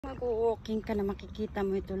Mag-walking ka na makikita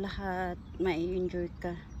mo ito lahat, mai-enjoy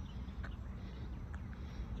ka.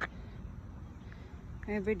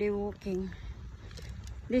 Everyday walking.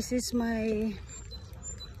 This is my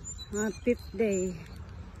 5th day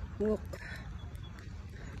walk.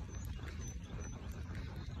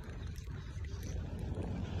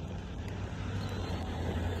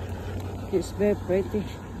 It's very pretty.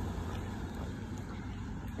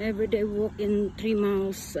 Everyday walk in 3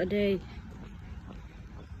 miles a day.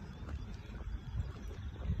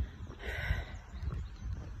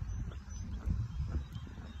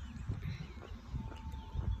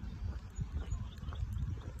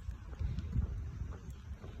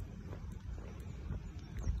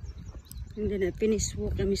 And then I finish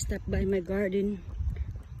walk, I stop by my garden.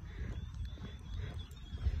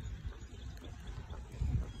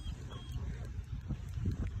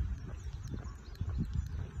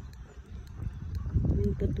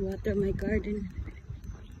 And put water my garden.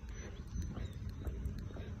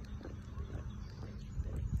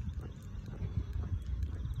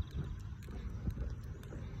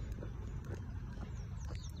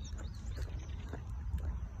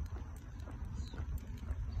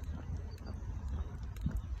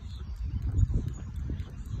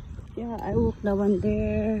 Yeah, I walk the one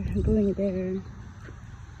there, going there,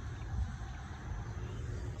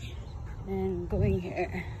 and going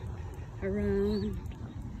here, around.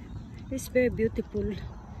 It's very beautiful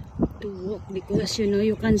to walk because you know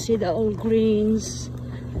you can see the old greens,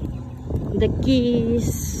 the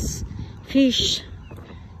geese, fish.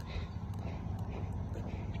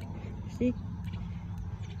 See?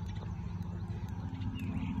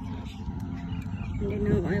 And then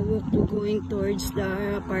now I walk to going towards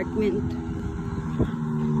the apartment.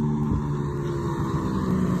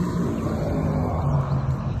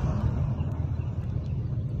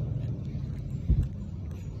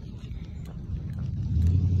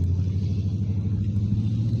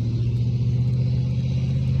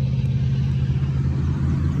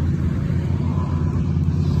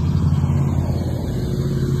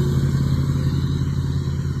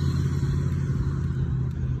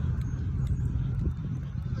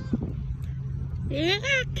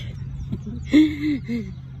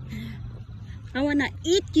 I wanna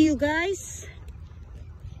eat you guys.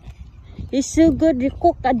 It's so good. You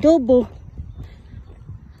cook adobo.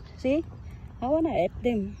 See? I wanna eat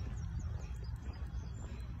them.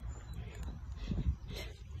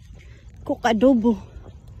 Cook adobo.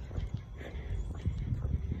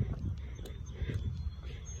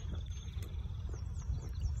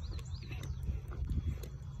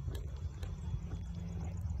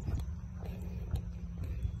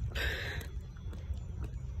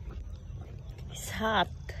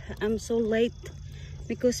 Hot. I'm so late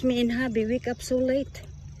because me and hubby wake up so late.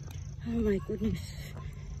 Oh my goodness,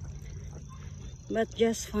 but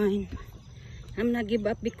just fine. I'm not give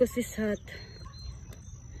up because it's hot.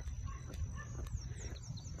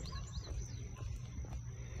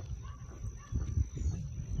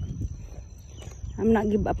 I'm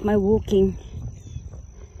not give up my walking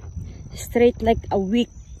straight like a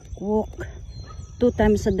week walk 2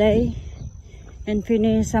 times a day. And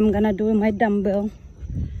finish, I'm gonna do my dumbbell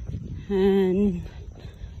and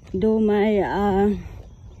do my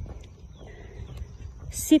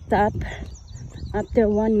sit-up after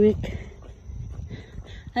 1 week.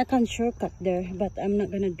 I can shortcut there, but I'm not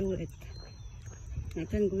gonna do it. I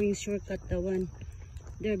can go in shortcut the one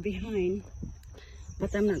there behind, but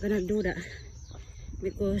I'm not gonna do that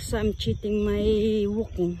because I'm cheating my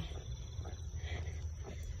walking.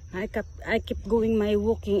 I keep going my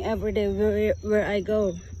walking every day where I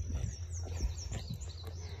go.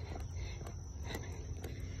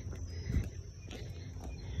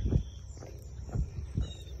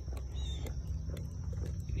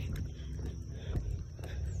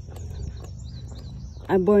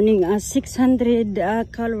 I'm burning 600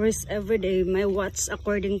 calories every day. My watch,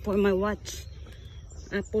 according for my watch,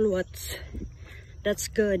 Apple Watch.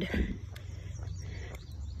 That's good.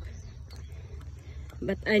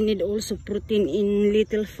 But I need also protein in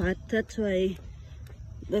little fat. That's why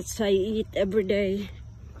I eat every day.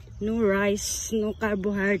 No rice, no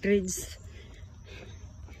carbohydrates.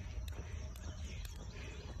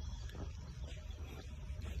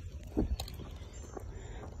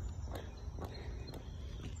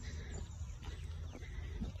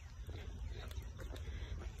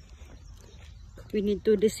 We need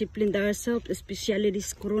to discipline ourselves, especially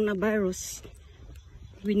this coronavirus.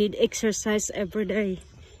 We need exercise every day.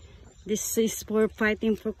 This is for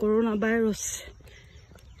fighting for coronavirus.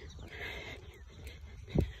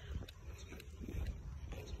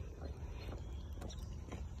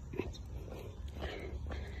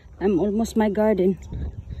 I'm almost my garden.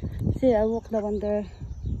 See, I walk down there,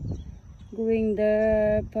 going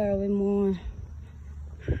there far away more.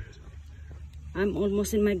 I'm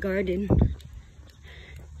almost in my garden.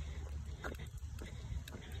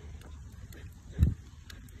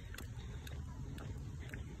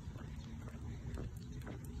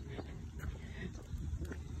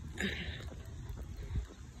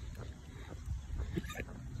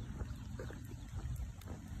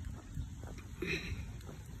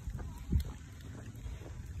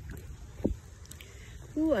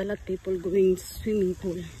 Oh, I like people going swimming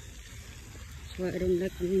pool. So I don't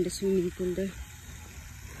like going in the swimming pool there.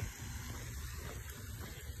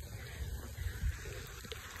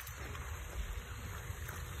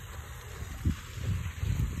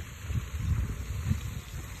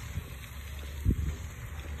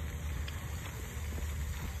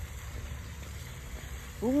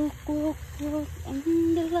 Walk, walk, walk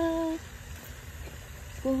in the light.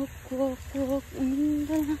 Walk, walk, walk in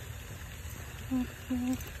the light. Walk,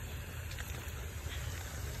 walk.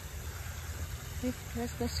 See,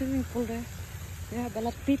 there's the swimming pool there. They have a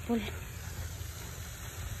lot of people.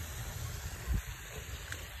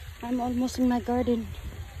 I'm almost in my garden.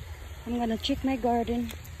 I'm gonna check my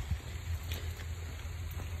garden.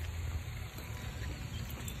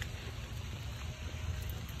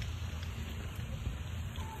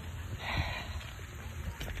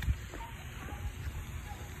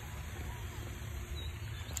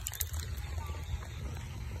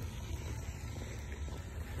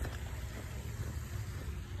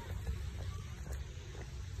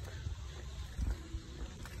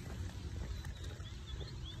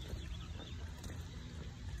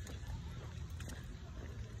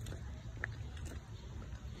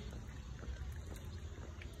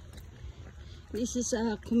 This is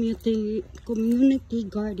a community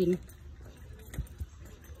garden.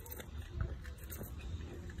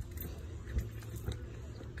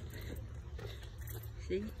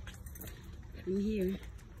 See, I'm here.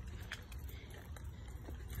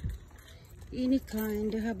 Any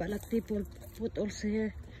kind. They have a lot of people put also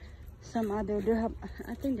here. Some other they have.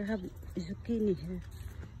 I think they have zucchini here.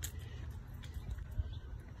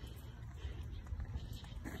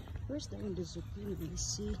 Where's the one the zucchini? Let's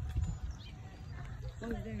see.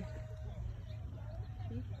 Over there.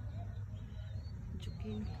 See?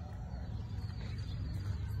 Zucchini.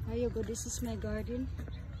 Here you go. This is my garden.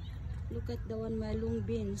 Look at the one my long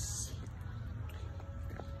beans.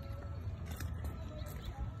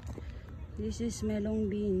 This is my long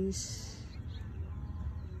beans.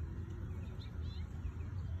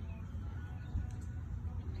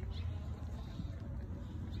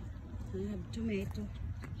 I have tomato.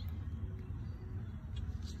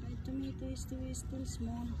 My tomato is still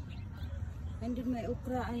small. And then my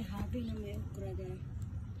okra, I have my okra there.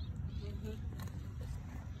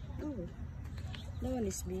 Oh, that one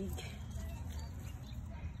is big.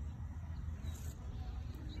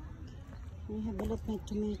 I have a lot of my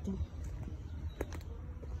tomato.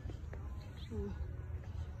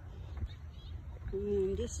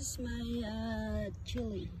 This is my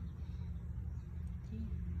chili.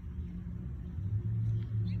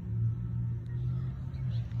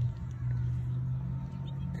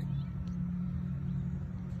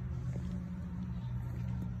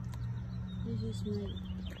 This is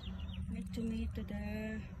my tomato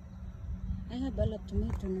there. I have a lot of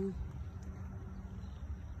tomato now.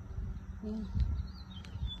 Yeah.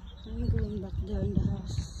 I'm going back there in the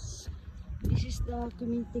house. This is the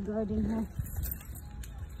community garden here.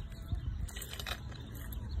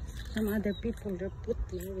 Some other people they put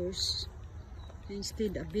flowers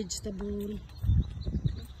instead of vegetable.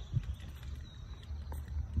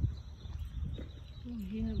 Oh,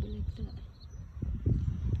 here like that.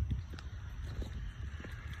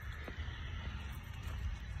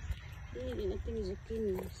 I think it's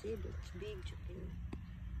zucchini. See, that's big zucchini.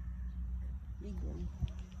 Big one.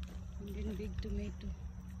 And then a big tomato.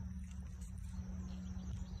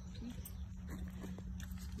 See?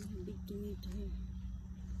 There's a big tomato here.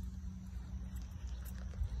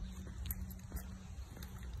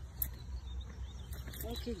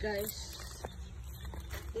 Okay guys,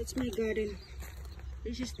 that's my garden.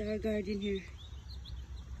 This is our garden here.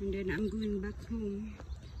 And then I'm going back home.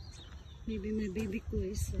 Maybe my baby ko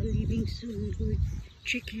is leaving soon. Go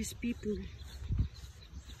check his people.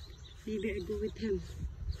 Maybe I go with him.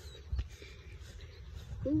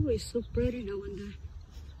 Oh, it's so pretty, I wonder.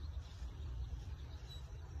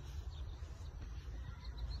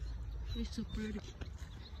 It's so pretty.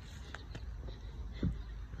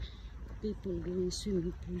 People going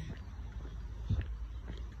swimming pool.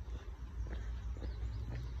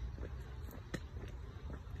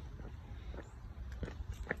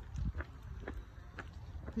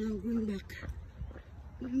 Now going back.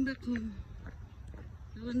 Going back home.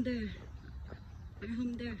 I went there. Our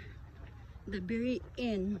home there. The very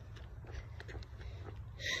end.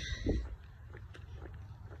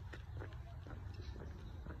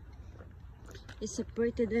 It's a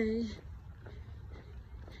pretty day.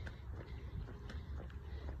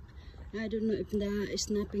 I don't know if the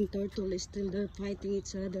snapping turtle is still there fighting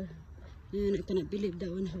each other. And I cannot believe that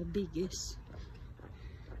one how big it is.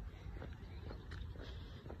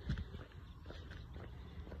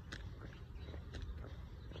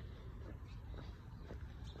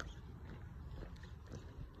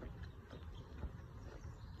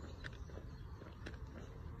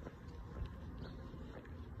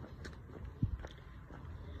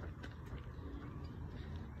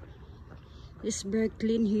 It's very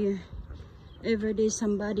clean here. Every day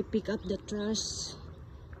somebody pick up the trash,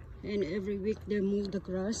 and every week they move the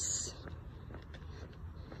grass.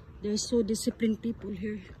 They're so disciplined people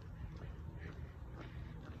here.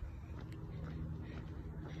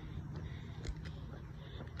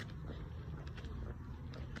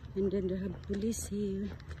 And then they have police here.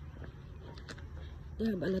 They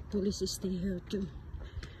have a lot of police stay here too.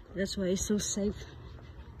 That's why it's so safe.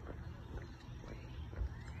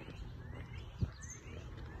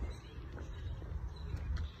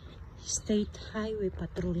 State Highway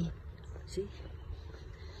Patrol. See?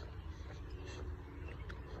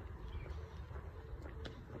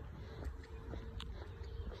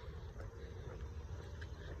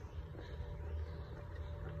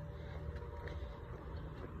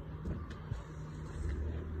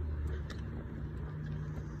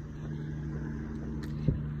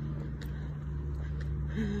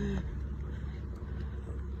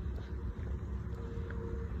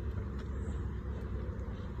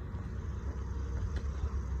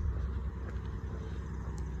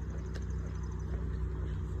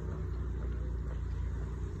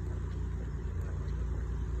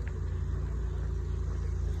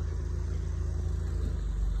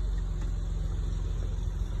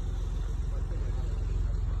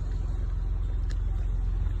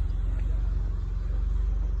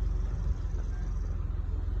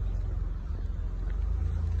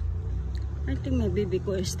 I think my baby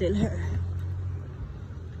ko is still here.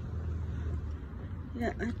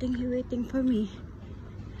 Yeah, I think he's waiting for me.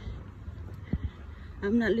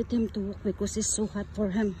 I'm not letting him to walk because it's so hot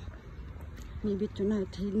for him. Maybe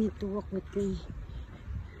tonight he need to walk with me.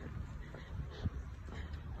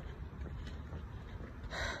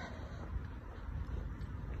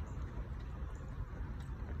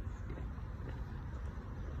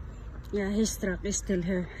 Yeah, his truck is still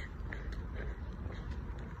here.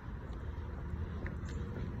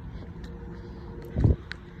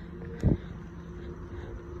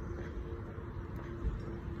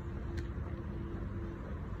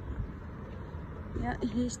 Yeah,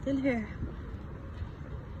 he's still here.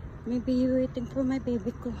 Maybe he's waiting for my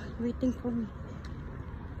baby ko. Waiting for me.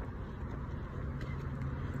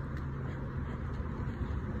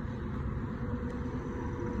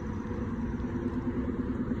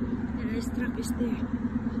 Yeah, his truck is there.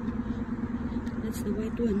 That's the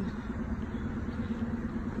white one.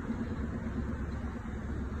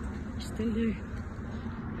 Still there.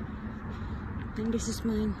 And this is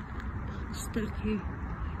mine. Stuck here.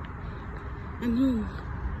 I'm home.